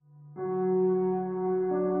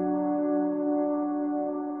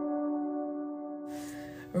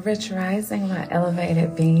Rich Rising, my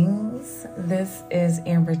elevated beings. This is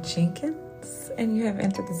Amber Jenkins, and you have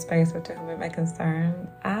entered the space with whom it may concern.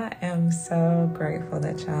 I am so grateful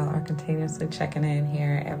that y'all are continuously checking in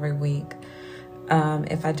here every week.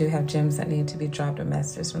 If I do have gems that need to be dropped or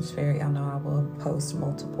messages from Spirit, y'all know I will post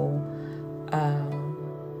multiple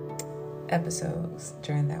episodes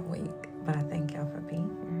during that week. But I thank y'all for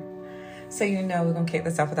being here. So we're going to kick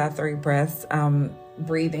this off with our 3 breaths.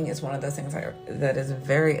 Breathing is one of those things that is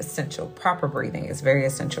very essential. Proper breathing is very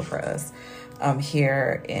essential for us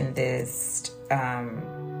here in this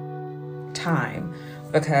time,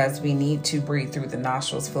 because we need to breathe through the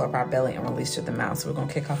nostrils, fill up our belly, and release through the mouth. So we're going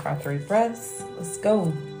to kick off our 3 breaths. Let's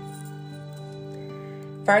go.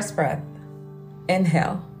 First breath,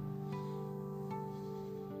 inhale.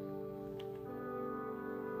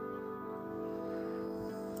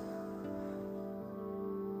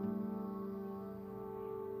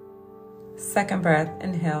 Second breath,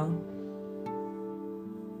 inhale.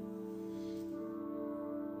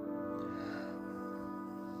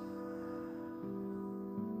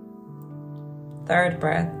 Third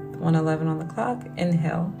breath, 1:11 on the clock,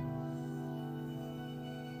 inhale.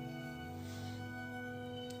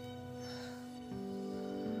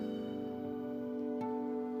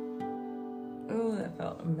 Ooh, that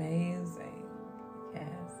felt amazing. Yes.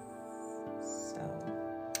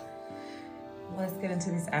 Let's get into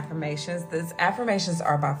these affirmations. These affirmations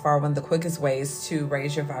are by far one of the quickest ways to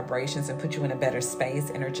raise your vibrations and put you in a better space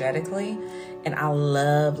energetically. And I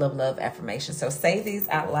love, love, love affirmations. So say these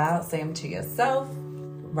out loud. Say them to yourself.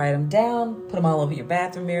 Write them down. Put them all over your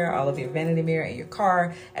bathroom mirror, all over your vanity mirror, in your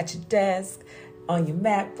car, at your desk, on your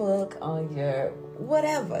MacBook, on your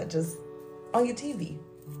whatever. Just on your TV.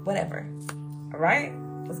 Whatever. All right?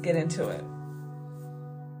 Let's get into it.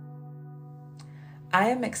 I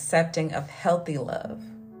am accepting of healthy love.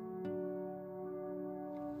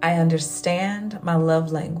 I understand my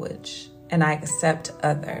love language and I accept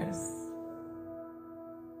others.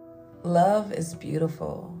 Love is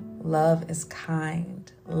beautiful. Love is kind.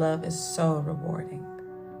 Love is so rewarding.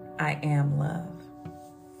 I am love.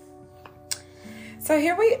 So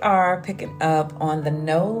here we are picking up on the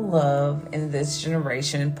No Love in This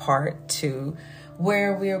Generation Part 2,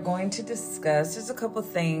 where we are going to discuss just a couple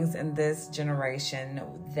things in this generation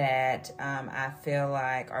that I feel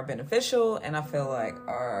like are beneficial and I feel like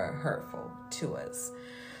are hurtful to us.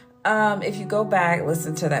 If you go back,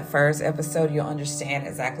 listen to that first episode, you'll understand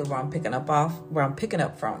exactly where I'm picking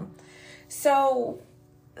up from. So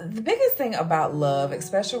the biggest thing about love,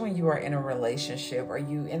 especially when you are in a relationship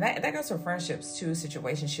and that goes for friendships too,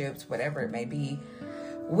 situationships, whatever it may be,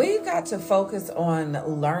 we've got to focus on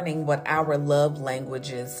learning what our love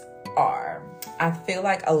languages are. I feel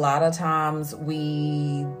like a lot of times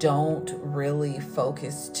we don't really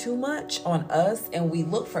focus too much on us, and we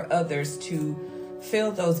look for others to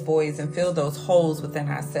fill those voids and fill those holes within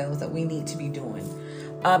ourselves that we need to be doing.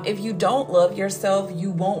 If you don't love yourself,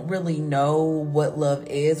 you won't really know what love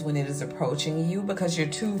is when it is approaching you, because you're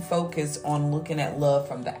too focused on looking at love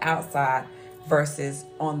from the outside versus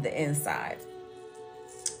on the inside.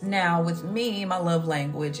 Now, with me, my love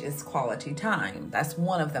language is quality time. That's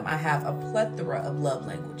one of them. I have a plethora of love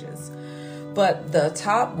languages, but the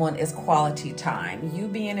top one is quality time. You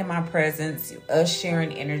being in my presence, us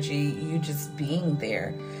sharing energy, you just being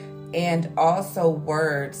there. And also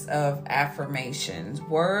words of affirmations.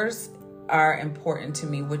 Words are important to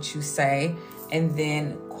me, what you say, and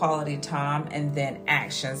then quality time, and then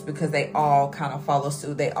actions, because they all kind of follow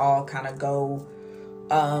suit. They all kind of go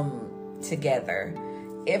together.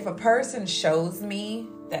 If a person shows me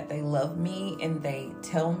that they love me and they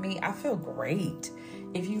tell me, I feel great.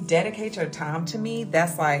 If you dedicate your time to me,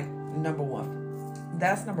 that's like number one.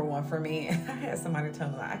 That's number one for me. And I had somebody tell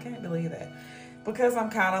me, like, I can't believe that. Because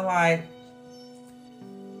I'm kind of like,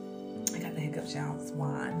 I got the hiccups, y'all. It's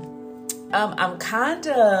wine. I'm kind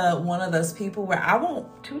of one of those people where I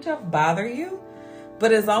won't too tough bother you.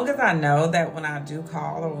 But as long as I know that when I do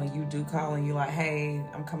call, or when you do call and you're like, hey,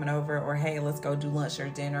 I'm coming over, or hey, let's go do lunch or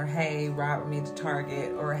dinner, hey, ride with me to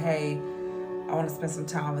Target, or hey, I want to spend some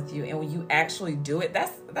time with you. And when you actually do it,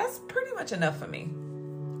 that's pretty much enough for me,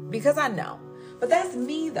 because I know. But that's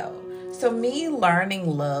me though. So me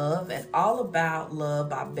learning love and All About Love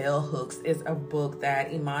by Bell Hooks is a book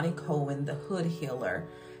that Imani Cohen, the Hood Healer,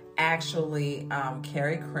 actually,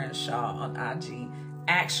 Carrie Crenshaw on IG,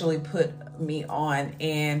 actually put me on,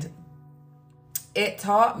 and it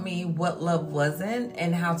taught me what love wasn't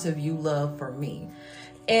and how to view love for me.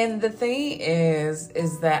 And the thing is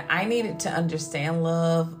that I needed to understand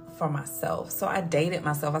love for myself. So I dated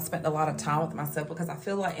myself. I spent a lot of time with myself because I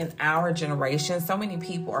feel like in our generation, so many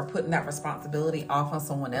people are putting that responsibility off on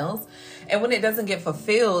someone else. And when it doesn't get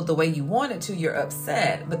fulfilled the way you want it to, you're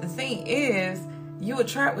upset. But the thing is, you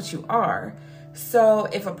attract what you are. So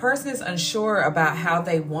if a person is unsure about how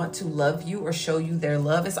they want to love you or show you their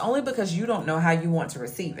love, it's only because you don't know how you want to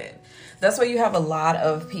receive it. That's why you have a lot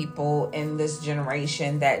of people in this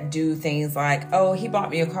generation that do things like, oh, he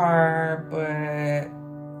bought me a car, but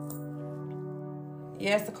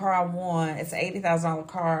yeah, it's the car I want. It's an $80,000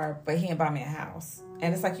 car, but he didn't buy me a house.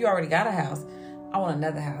 And it's like, you already got a house. I want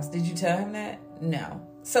another house. Did you tell him that? No.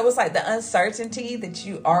 So it's like the uncertainty that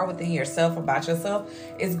you are within yourself about yourself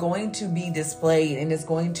is going to be displayed, and it's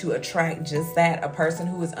going to attract just that, a person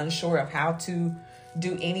who is unsure of how to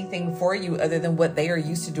do anything for you other than what they are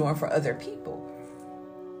used to doing for other people.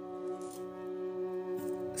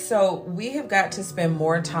 So we have got to spend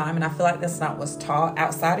more time, and I feel like that's not what's taught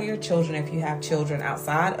outside of your children. If you have children,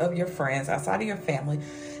 outside of your friends, outside of your family,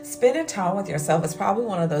 spending time with yourself is probably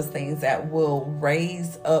one of those things that will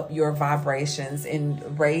raise up your vibrations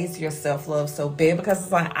and raise your self-love so big, because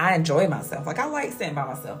it's like, I enjoy myself. Like, I like sitting by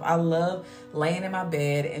myself. I love laying in my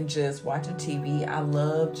bed and just watching TV. I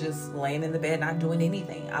love just laying in the bed, not doing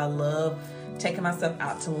anything. I love taking myself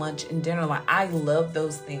out to lunch and dinner. Like, I love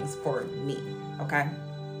those things for me. Okay.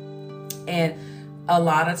 And a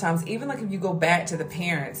lot of times, even like if you go back to the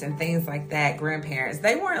parents and things like that, grandparents,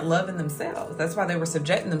 they weren't loving themselves. That's why they were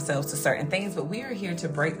subjecting themselves to certain things. But we are here to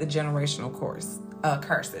break the generational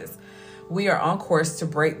curses. We are on course to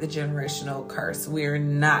break the generational curse. We are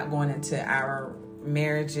not going into our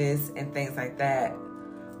marriages and things like that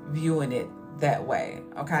viewing it that way.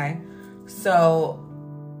 Okay. So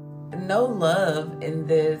no love in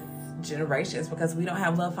this generation is because we don't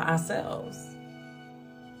have love for ourselves.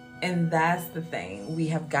 And that's the thing. We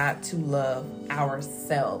have got to love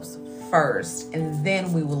ourselves first, and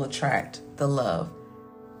then we will attract the love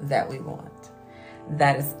that we want.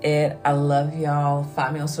 That is it. I love y'all.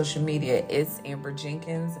 Find me on social media. It's Amber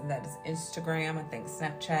Jenkins, and that is Instagram, I think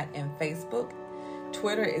Snapchat, and Facebook.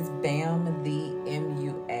 Twitter is BAM the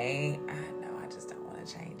MUA. I know, I just don't want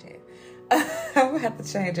to change it. I'm going to have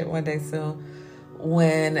to change it one day soon.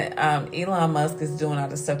 When Elon Musk is doing all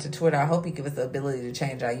this stuff to Twitter, I hope he gives us the ability to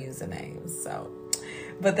change our usernames. So,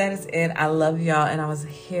 but that is it. I love y'all, and I was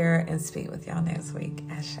here and speak with y'all next week.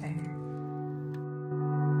 Ashe.